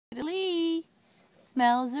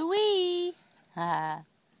Smells a wee. Do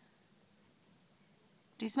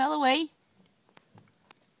you smell a wee?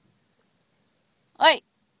 Oi!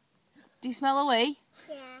 Do you smell a wee?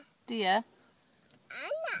 Yeah. Do you? I'm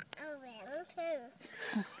not a little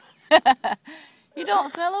too. You don't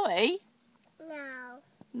smell a wee? No.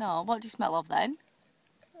 No, what do you smell of then?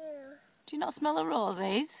 Mm. Do you not smell of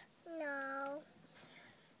roses? No.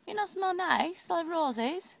 You not smell nice, like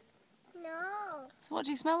roses? No. So what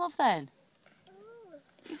do you smell of then? Ooh.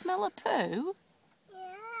 You smell of poo?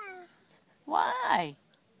 Yeah. Why?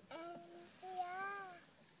 Yeah.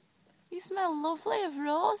 You smell lovely of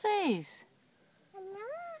roses. I'm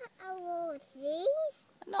not a roses.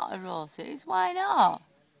 Not of roses, why not?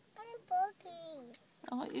 I'm bookies.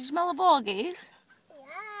 Oh, you smell of bogies?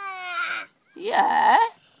 Yeah. Yeah?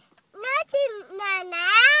 Nothing, Nana.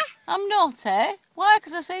 I'm naughty. Why?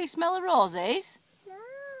 Because I say you smell of roses? No.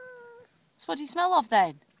 So what do you smell of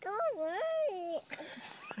then? Go away.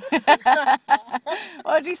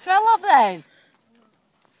 What do you smell of then?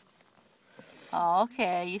 Oh,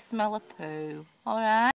 okay, you smell of poo. Alright.